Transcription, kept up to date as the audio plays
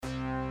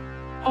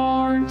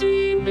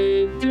Hardee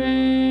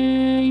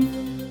Midday.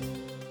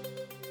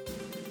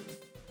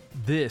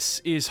 This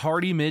is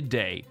Hardee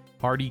Midday,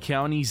 Hardee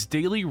County's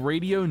daily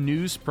radio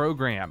news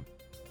program.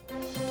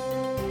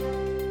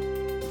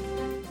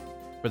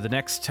 For the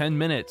next 10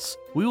 minutes,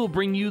 we will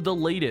bring you the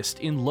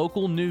latest in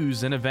local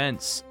news and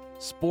events,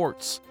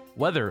 sports,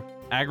 weather,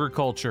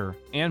 agriculture,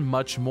 and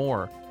much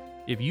more.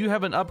 If you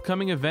have an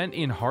upcoming event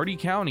in Hardee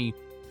County,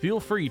 feel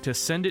free to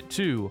send it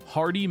to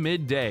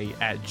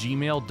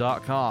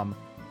hardeemidday@gmail.com.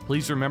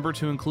 Please remember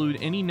to include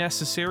any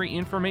necessary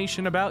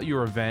information about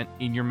your event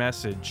in your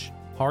message.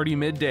 Hardee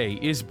Midday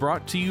is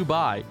brought to you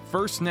by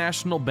First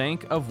National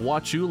Bank of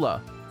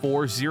Wauchula,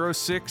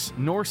 406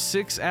 North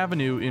 6th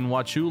Avenue in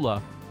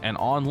Wauchula, and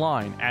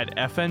online at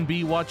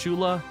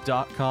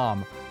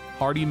fnbwauchula.com.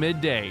 Hardee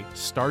Midday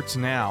starts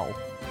now.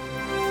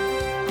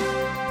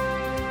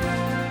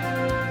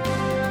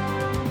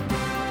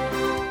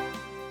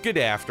 Good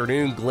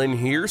afternoon, Glenn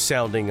here,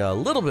 sounding a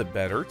little bit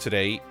better.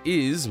 Today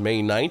is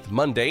May 9th,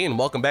 Monday, and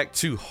welcome back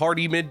to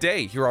Hardee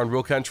Midday here on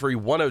Real Country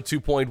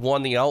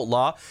 102.1 The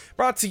Outlaw,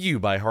 brought to you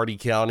by Hardee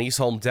County's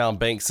hometown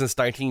bank since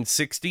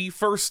 1960,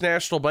 First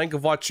National Bank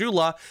of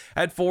Wauchula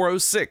at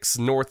 406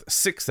 North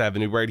 6th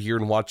Avenue right here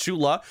in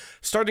Wauchula.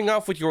 Starting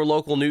off with your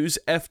local news,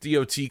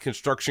 FDOT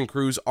construction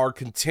crews are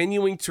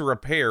continuing to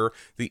repair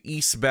the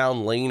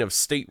eastbound lane of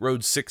State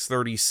Road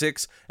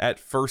 636 at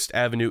First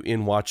Avenue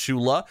in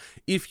Wauchula.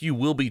 If you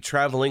will be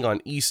traveling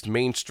on East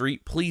Main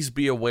Street, please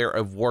be aware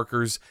of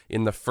workers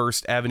in the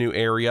First Avenue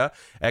area.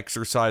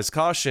 Exercise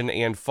caution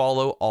and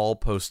follow all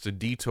posted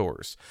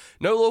detours.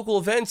 No local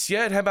events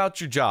yet. How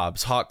about your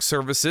jobs? Hawk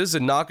Services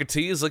in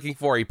Nocatee is looking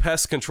for a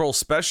pest control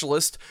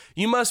specialist.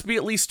 You must be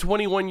at least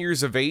 21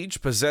 years of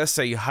age, possess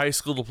a high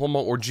school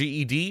diploma or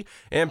GED,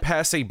 and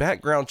pass a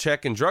background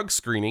check and drug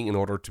screening in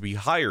order to be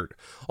hired.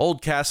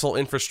 Old Castle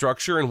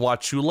Infrastructure in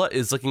Wauchula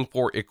is looking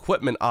for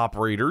equipment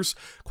operators.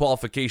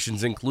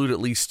 Qualifications include at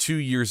least 2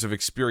 years of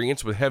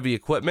experience with heavy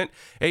equipment,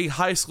 a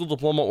high school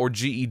diploma or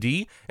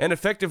GED, and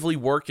effectively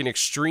work in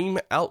extreme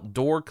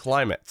outdoor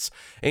climates.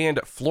 And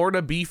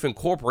Florida Beef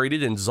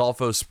Incorporated in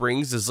Zolfo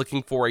Springs is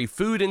looking for a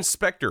food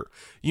inspector.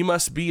 You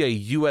must be a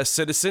U.S.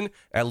 citizen,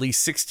 at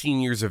least 16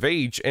 years of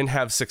age, and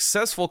have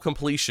successful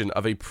completion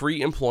of a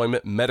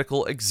pre-employment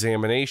medical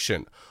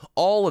examination.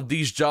 All of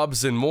these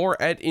jobs and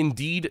more at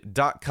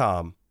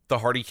Indeed.com. The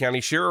Hardee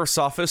County Sheriff's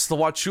Office, the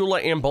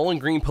Wauchula and Bowling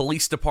Green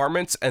Police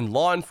Departments, and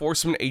law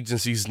enforcement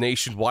agencies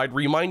nationwide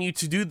remind you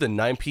to do the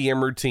 9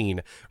 p.m.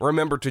 routine.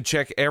 Remember to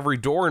check every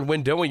door and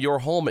window in your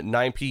home at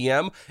 9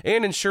 p.m.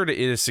 and ensure that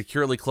it is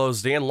securely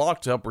closed and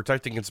locked up,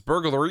 protecting against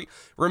burglary.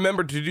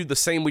 Remember to do the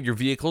same with your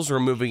vehicles,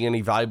 removing any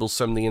valuables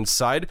from the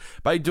inside.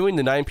 By doing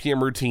the 9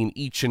 p.m. routine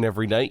each and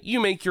every night, you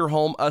make your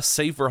home a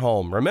safer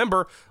home.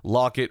 Remember,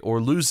 lock it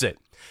or lose it.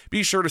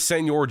 Be sure to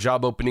send your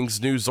job openings,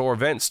 news, or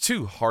events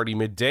to Hardee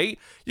Midday.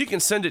 You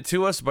can send it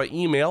to us by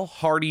email,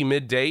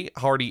 hardeemidday,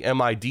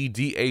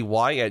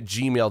 HardeeMidday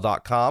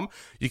 @gmail.com.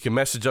 You can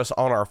message us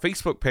on our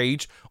Facebook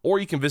page, or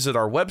you can visit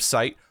our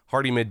website,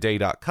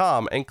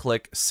 HardeeMidday.com, and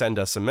click Send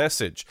Us a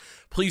Message.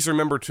 Please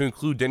remember to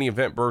include any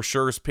event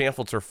brochures,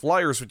 pamphlets, or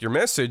flyers with your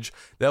message.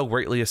 They'll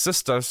greatly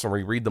assist us when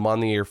we read them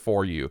on the air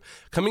for you.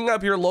 Coming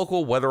up, your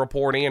local weather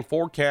report and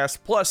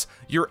forecast, plus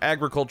your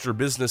agriculture,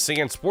 business,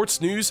 and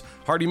sports news.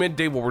 Hardee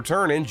Midday will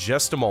return in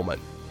just a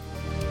moment.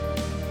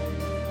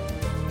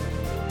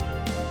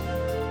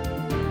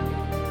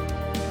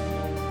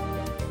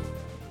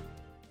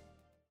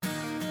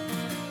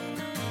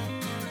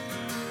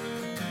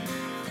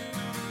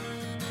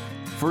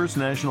 First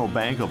National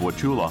Bank of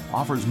Wauchula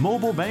offers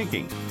mobile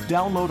banking.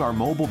 Download our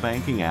mobile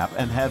banking app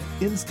and have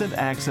instant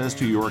access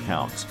to your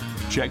accounts.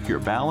 Check your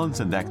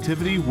balance and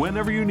activity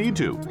whenever you need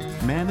to.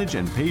 Manage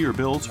and pay your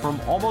bills from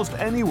almost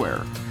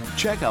anywhere.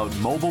 Check out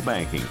mobile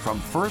banking from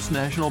First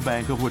National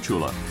Bank of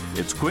Wauchula.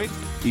 It's quick,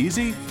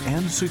 easy,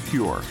 and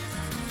secure.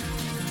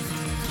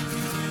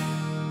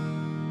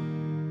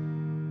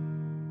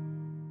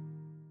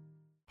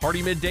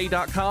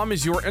 HardeeMidday.com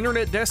is your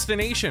internet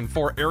destination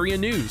for area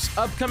news,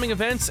 upcoming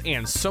events,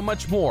 and so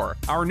much more.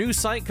 Our news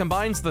site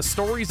combines the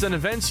stories and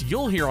events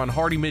you'll hear on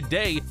Hardee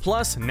Midday,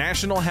 plus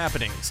national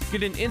happenings.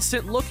 Get an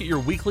instant look at your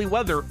weekly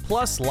weather,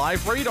 plus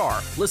live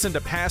radar. Listen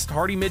to past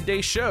Hardee Midday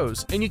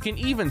shows, and you can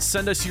even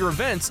send us your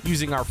events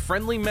using our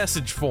friendly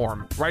message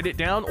form. Write it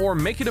down or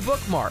make it a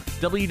bookmark.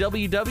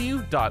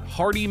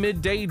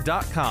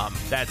 www.hardeemidday.com.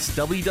 That's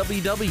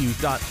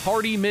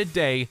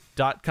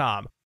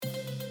www.hardeemidday.com.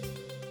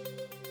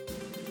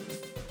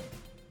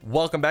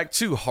 Welcome back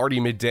to Hardee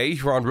Midday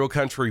here on Real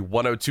Country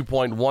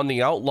 102.1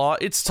 The Outlaw.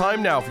 It's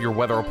time now for your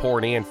weather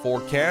report and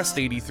forecast.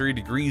 83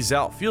 degrees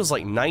out, feels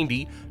like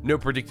 90. No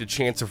predicted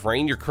chance of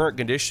rain. Your current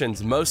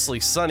conditions mostly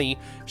sunny.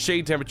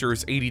 Shade temperature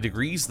is 80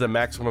 degrees. The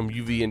maximum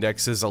UV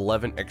index is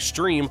 11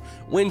 extreme.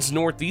 Winds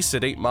northeast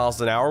at 8 miles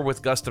an hour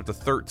with gusts up to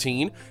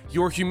 13.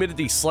 Your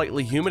humidity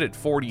slightly humid at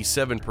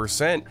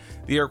 47%.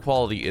 The air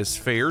quality is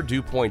fair.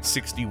 Dew point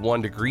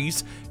 61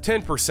 degrees.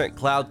 10%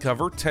 cloud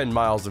cover, 10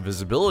 miles of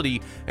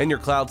visibility, and your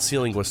cloud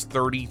ceiling was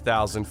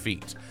 30,000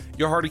 feet.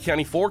 Your Hardee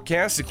County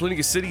forecast, including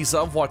the cities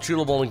of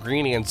Wauchula, Bowling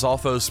Green, and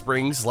Zolfo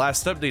Springs,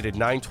 last updated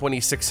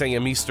 9:26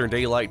 a.m. Eastern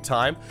Daylight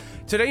Time.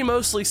 Today,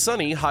 mostly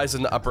sunny, highs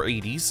in the upper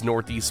 80s,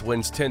 northeast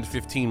winds 10 to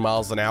 15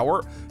 miles an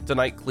hour.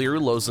 Tonight, clear,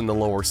 lows in the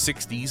lower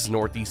 60s,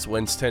 northeast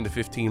winds 10 to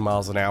 15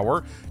 miles an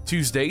hour.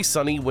 Tuesday,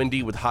 sunny,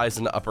 windy with highs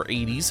in the upper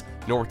 80s,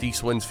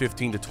 northeast winds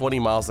 15 to 20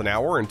 miles an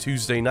hour. And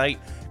Tuesday night,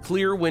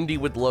 clear, windy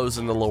with lows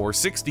in the lower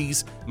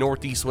 60s,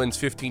 northeast winds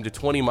 15 to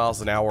 20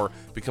 miles an hour,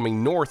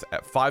 becoming north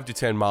at 5 to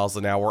 10 miles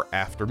an hour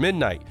after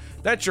midnight.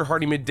 That's your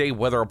Hardee Midday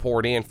weather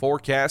report and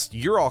forecast.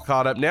 You're all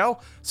caught up now,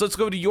 so let's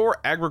go to your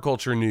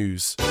agriculture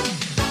news.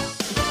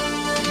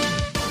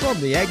 From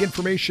the Ag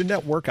Information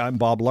Network, I'm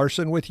Bob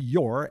Larson with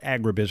your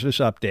Agribusiness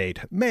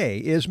Update. May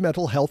is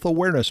Mental Health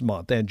Awareness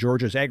Month, and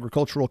Georgia's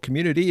agricultural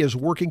community is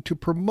working to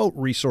promote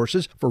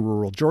resources for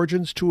rural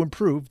Georgians to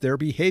improve their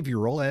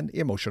behavioral and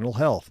emotional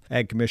health.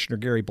 Ag Commissioner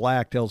Gary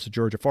Black tells the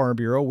Georgia Farm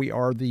Bureau we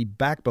are the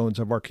backbones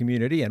of our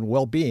community and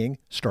well-being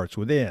starts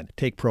within.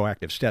 Take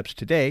proactive steps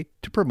today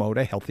to promote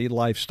a healthy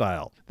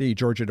lifestyle. The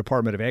Georgia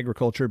Department of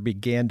Agriculture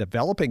began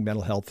developing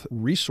mental health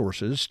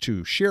resources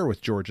to share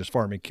with Georgia's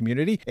farming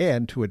community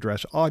and to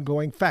address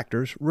ongoing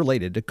factors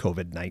related to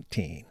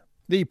COVID-19.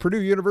 The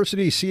Purdue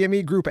University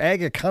CME Group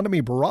Ag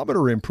Economy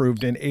Barometer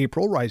improved in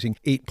April, rising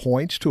 8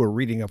 points to a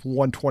reading of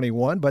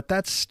 121, but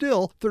that's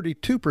still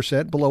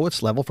 32% below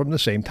its level from the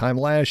same time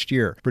last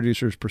year.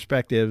 Producers'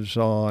 perspectives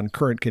on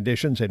current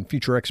conditions and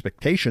future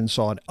expectations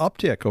saw an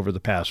uptick over the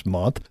past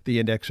month. The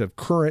index of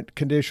current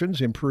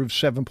conditions improved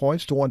 7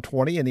 points to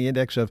 120, and the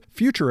index of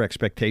future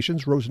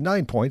expectations rose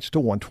 9 points to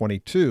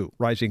 122.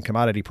 Rising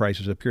commodity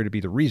prices appear to be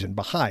the reason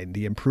behind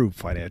the improved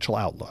financial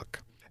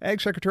outlook. Ag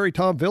Secretary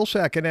Tom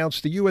Vilsack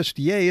announced the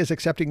USDA is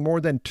accepting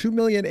more than 2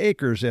 million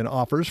acres in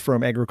offers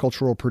from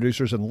agricultural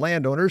producers and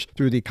landowners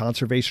through the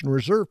Conservation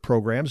Reserve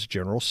Program's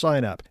general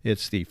sign-up.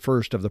 It's the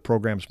first of the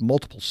program's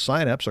multiple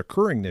sign-ups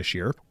occurring this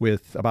year.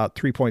 With about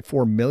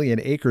 3.4 million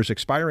acres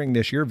expiring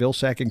this year,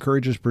 Vilsack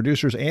encourages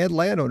producers and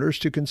landowners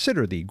to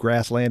consider the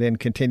grassland and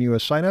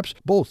continuous sign-ups,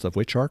 both of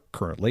which are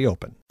currently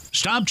open.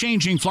 Stop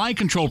changing fly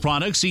control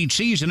products each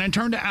season and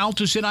turn to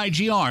Altosid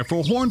IGR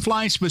for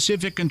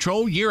hornfly-specific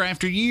control year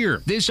after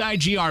year. This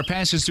IGR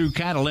passes through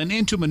cattle and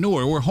into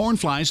manure where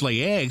hornflies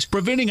lay eggs,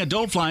 preventing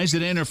adult flies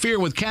that interfere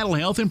with cattle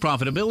health and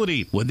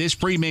profitability. With this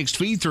pre-mixed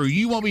feed-through,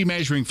 you won't be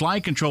measuring fly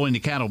control into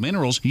cattle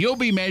minerals, you'll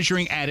be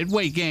measuring added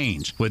weight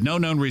gains. With no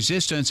known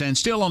resistance and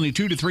still only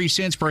 2 to 3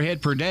 cents per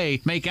head per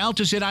day, make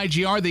Altosid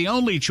IGR the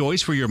only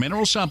choice for your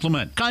mineral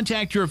supplement.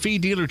 Contact your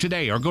feed dealer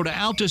today or go to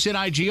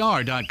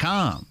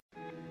AltosidIGR.com.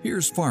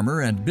 Here's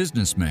farmer and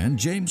businessman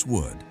James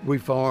Wood. We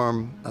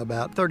farm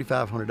about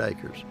 3,500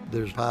 acres.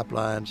 There's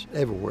pipelines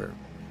everywhere.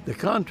 The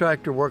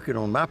contractor working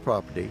on my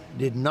property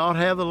did not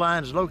have the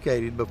lines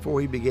located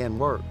before he began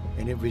work,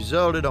 and it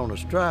resulted on a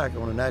strike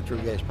on a natural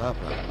gas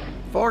pipeline.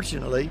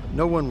 Fortunately,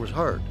 no one was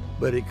hurt,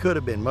 but it could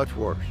have been much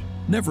worse.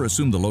 Never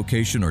assume the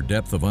location or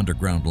depth of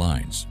underground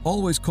lines.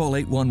 Always call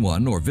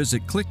 811 or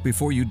visit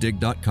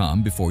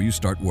clickbeforeyoudig.com before you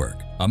start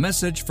work. A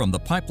message from the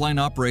Pipeline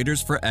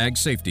Operators for Ag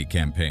Safety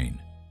campaign.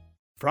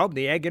 From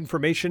the Ag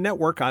Information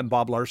Network, I'm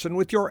Bob Larson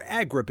with your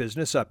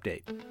Agribusiness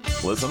Update.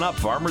 Listen up,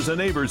 farmers and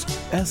neighbors.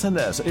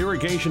 S&S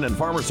Irrigation and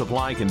Farmer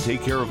Supply can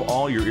take care of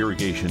all your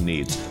irrigation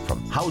needs,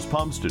 from house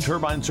pumps to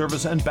turbine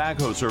service and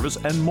backhoe service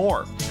and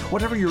more.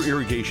 Whatever your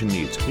irrigation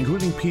needs,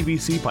 including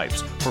PVC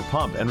pipes for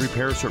pump and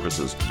repair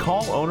services,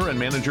 call owner and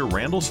manager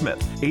Randall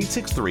Smith,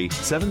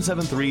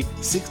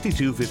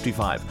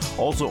 863-773-6255.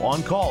 Also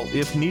on call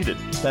if needed.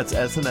 That's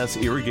S&S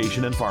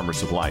Irrigation and Farmer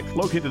Supply,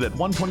 located at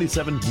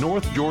 127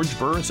 North George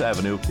Burris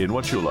Avenue in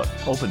Wauchula.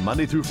 Open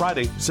Monday through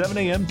Friday, 7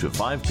 a.m. to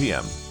 5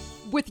 p.m.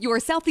 With your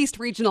Southeast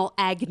Regional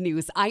Ag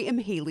News, I am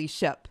Haley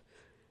Ship.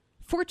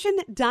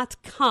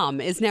 Fortune.com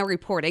is now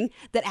reporting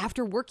that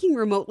after working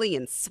remotely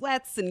in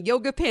sweats and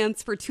yoga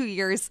pants for 2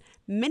 years,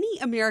 many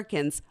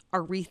Americans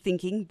are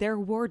rethinking their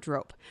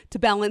wardrobe to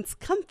balance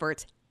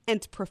comfort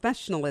and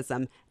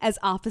professionalism as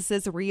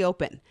offices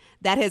reopen.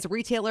 That has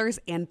retailers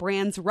and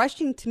brands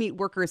rushing to meet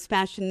workers'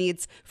 fashion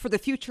needs for the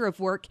future of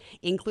work,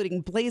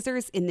 including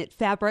blazers in knit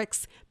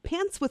fabrics,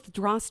 pants with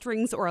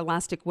drawstrings or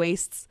elastic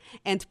waists,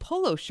 and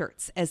polo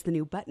shirts as the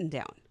new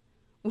button-down.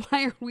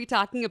 Why are we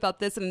talking about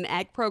this in an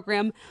ag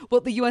program?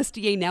 Well, the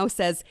USDA now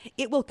says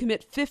it will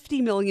commit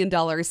 $50 million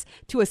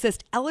to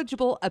assist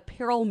eligible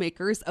apparel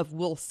makers of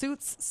wool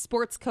suits,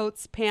 sports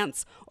coats,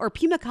 pants, or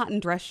Pima cotton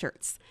dress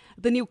shirts.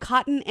 The new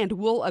Cotton and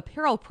Wool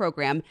Apparel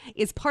Program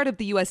is part of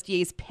the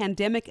USDA's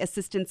Pandemic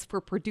Assistance for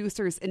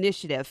Producers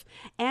initiative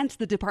and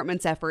the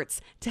department's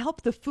efforts to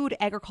help the food,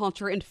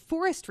 agriculture, and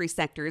forestry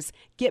sectors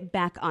get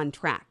back on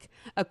track.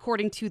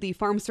 According to the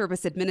Farm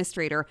Service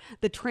Administrator,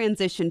 the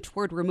transition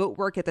toward remote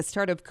work at the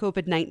start of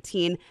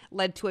COVID-19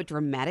 led to a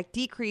dramatic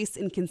decrease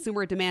in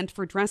consumer demand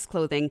for dress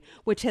clothing,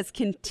 which has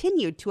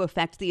continued to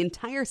affect the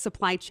entire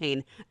supply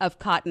chain of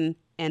cotton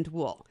and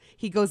wool.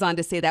 He goes on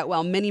to say that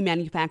while many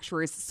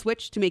manufacturers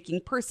switch to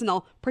making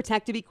personal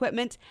protective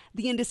equipment,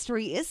 the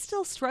industry is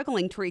still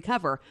struggling to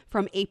recover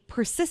from a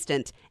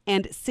persistent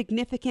and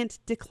significant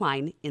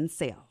decline in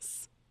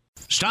sales.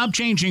 Stop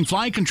changing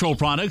fly control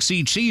products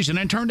each season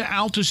and turn to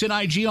Alticid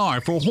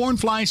IGR for horn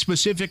fly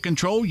specific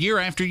control year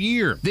after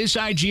year. This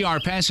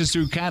IGR passes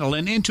through cattle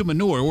and into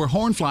manure where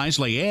horn flies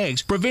lay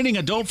eggs, preventing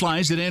adult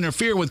flies that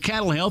interfere with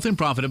cattle health and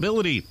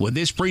profitability. With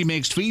this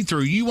pre-mixed feed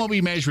through, you won't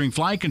be measuring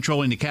fly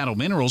control into cattle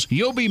minerals,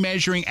 you'll be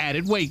measuring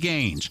added weight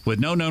gains. With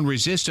no known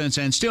resistance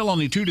and still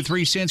only 2 to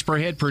 3 cents per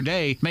head per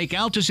day, make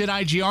Alticid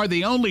IGR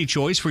the only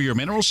choice for your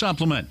mineral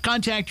supplement.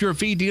 Contact your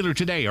feed dealer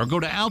today or go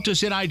to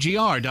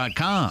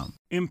AlticidIGR.com.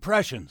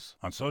 Impressions.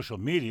 On social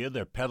media,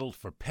 they're peddled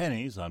for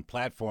pennies on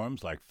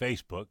platforms like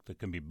Facebook that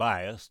can be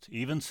biased,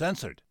 even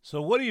censored.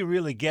 So what are you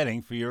really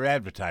getting for your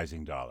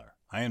advertising dollar?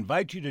 I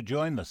invite you to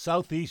join the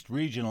Southeast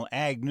Regional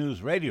Ag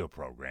News radio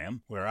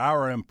program, where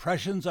our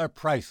impressions are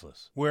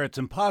priceless, where it's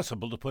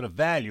impossible to put a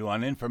value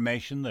on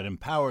information that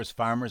empowers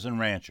farmers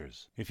and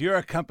ranchers. If you're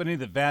a company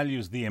that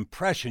values the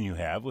impression you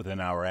have within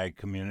our ag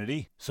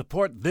community,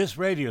 support this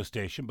radio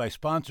station by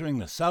sponsoring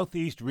the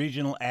Southeast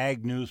Regional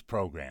Ag News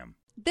program.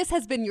 This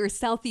has been your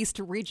Southeast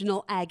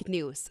Regional Ag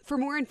News. For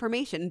more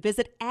information,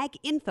 visit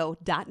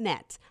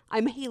aginfo.net.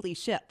 I'm Haley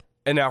Shipp.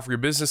 And now for your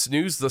business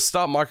news, the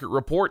stock market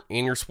report,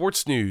 and your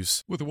sports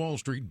news. With the Wall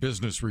Street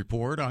Business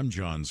Report, I'm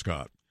John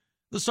Scott.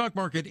 The stock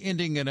market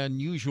ending an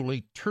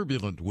unusually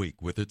turbulent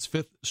week with its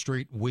fifth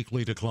straight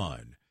weekly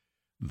decline.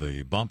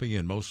 The bumpy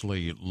and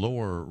mostly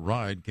lower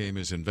ride came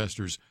as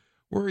investors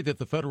worried that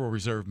the Federal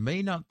Reserve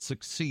may not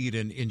succeed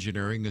in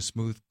engineering a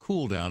smooth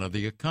cool down of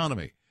the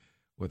economy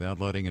without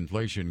letting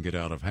inflation get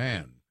out of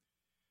hand.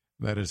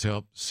 That has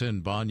helped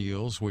send bond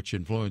yields, which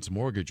influence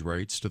mortgage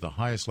rates, to the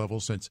highest level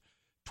since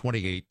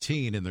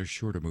 2018, and they're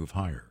sure to move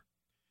higher.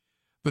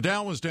 The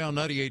Dow was down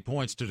 98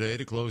 points today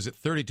to close at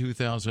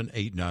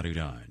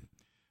 32,899.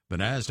 The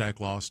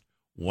Nasdaq lost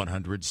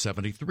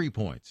 173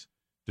 points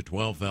to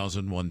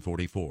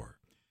 12,144.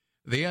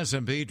 The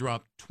S&P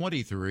dropped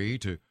 23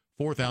 to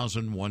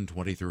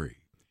 4,123.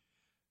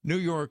 New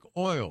York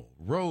oil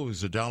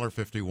rose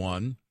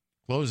 $1.51,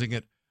 closing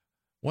at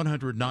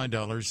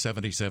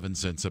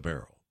 $109.77 a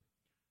barrel.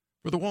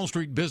 For the Wall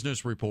Street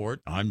Business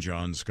Report, I'm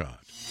John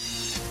Scott.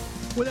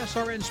 With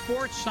SRN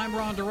Sports, I'm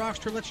Ron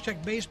DeRockstra. Let's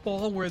check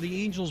baseball, where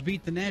the Angels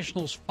beat the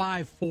Nationals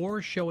 5-4.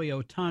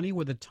 Shohei Ohtani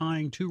with a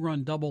tying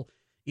 2-run double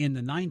in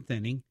the ninth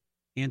inning.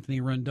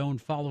 Anthony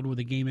Rendon followed with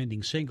a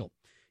game-ending single.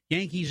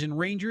 Yankees and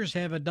Rangers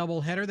have a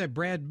doubleheader that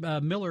Brad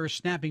Miller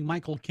snapping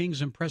Michael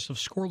King's impressive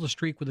scoreless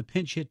streak with a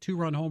pinch-hit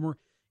 2-run homer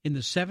in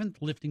the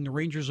seventh, lifting the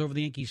Rangers over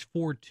the Yankees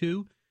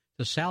 4-2.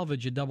 To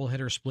salvage a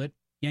doubleheader split,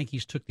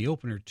 Yankees took the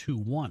opener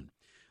 2-1.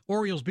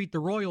 Orioles beat the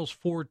Royals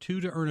 4-2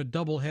 to earn a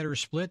doubleheader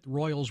split.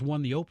 Royals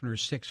won the opener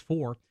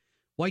 6-4.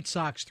 White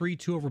Sox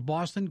 3-2 over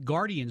Boston.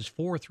 Guardians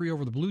 4-3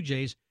 over the Blue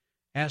Jays.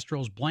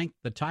 Astros blanked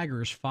the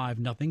Tigers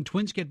 5-0.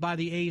 Twins get by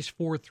the A's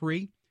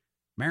 4-3.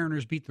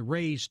 Mariners beat the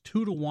Rays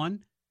 2-1.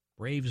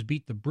 Braves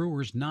beat the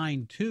Brewers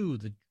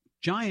 9-2. The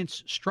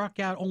Giants struck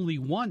out only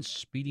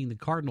once, beating the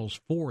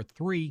Cardinals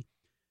 4-3.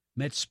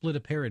 Mets split a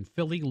pair in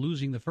Philly,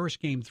 losing the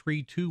first game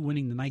 3-2,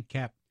 winning the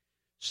nightcap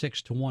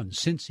 6-1.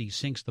 Cincy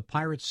sinks the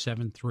Pirates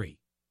 7-3.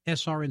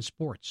 SRN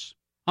Sports.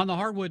 On the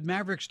hardwood,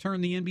 Mavericks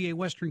turned the NBA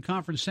Western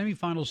Conference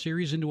semifinal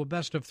series into a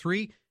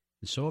best-of-3,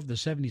 and so have the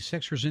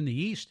 76ers in the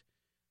East.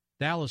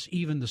 Dallas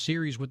evened the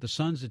series with the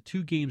Suns at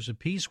 2 games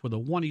apiece with a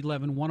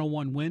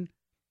 111-101 win.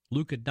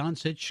 Luka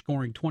Doncic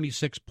scoring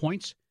 26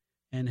 points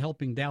and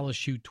helping Dallas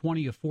shoot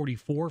 20 of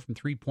 44 from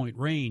three-point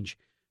range.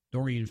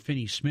 Dorian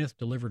Finney-Smith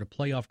delivered a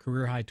playoff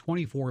career-high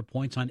 24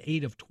 points on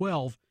 8 of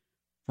 12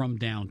 from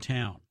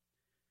downtown.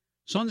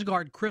 Suns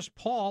guard Chris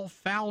Paul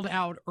fouled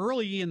out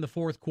early in the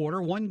fourth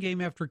quarter, one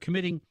game after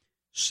committing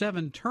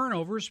 7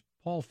 turnovers.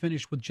 Paul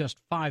finished with just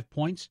 5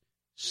 points,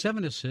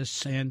 7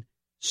 assists, and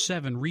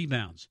 7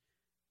 rebounds.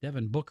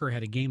 Devin Booker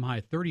had a game-high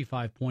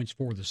 35 points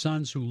for the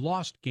Suns, who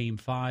lost Game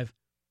 5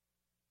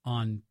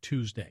 on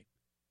Tuesday.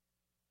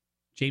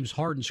 James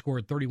Harden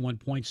scored 31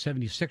 points.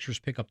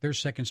 76ers pick up their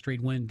second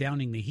straight win,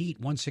 downing the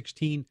Heat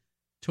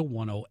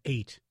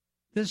 116-108.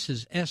 This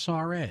is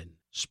SRN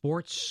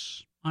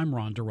Sports. I'm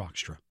Ron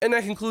DeRockstra. And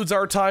that concludes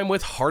our time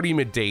with Hardee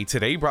Midday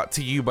today, brought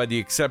to you by the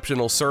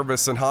exceptional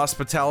service and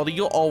hospitality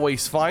you'll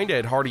always find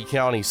at Hardee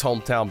County's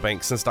hometown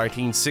bank since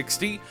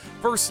 1960,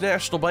 First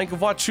National Bank of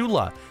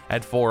Wauchula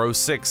at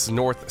 406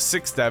 North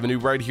 6th Avenue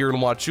right here in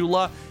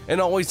Wauchula, and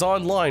always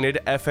online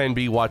at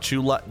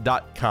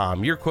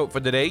fnbwauchula.com. Your quote for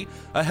the day: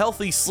 a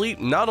healthy sleep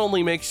not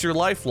only makes your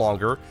life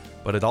longer,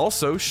 but it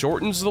also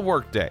shortens the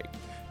workday.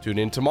 Tune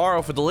in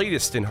tomorrow for the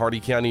latest in Hardee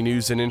County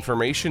news and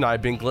information.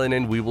 I've been Glenn,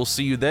 and we will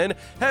see you then.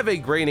 Have a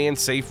great and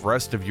safe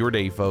rest of your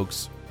day,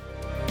 folks.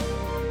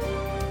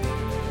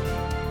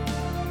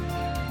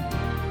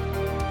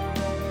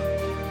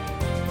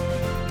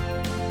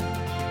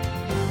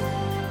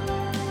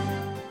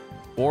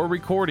 For a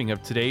recording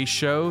of today's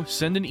show,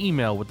 send an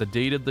email with the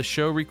date of the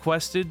show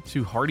requested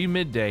to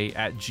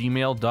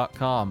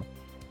hardeemidday@gmail.com.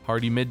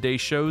 Hardee Midday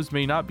shows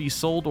may not be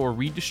sold or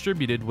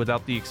redistributed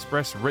without the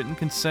express written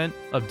consent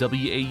of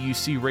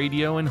WAUC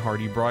Radio and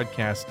Hardee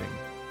Broadcasting.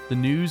 The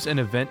news and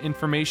event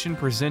information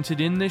presented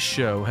in this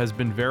show has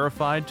been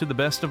verified to the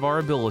best of our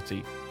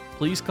ability.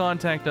 Please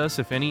contact us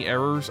if any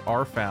errors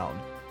are found.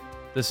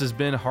 This has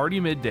been Hardee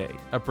Midday,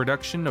 a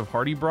production of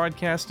Hardee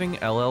Broadcasting,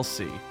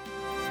 LLC.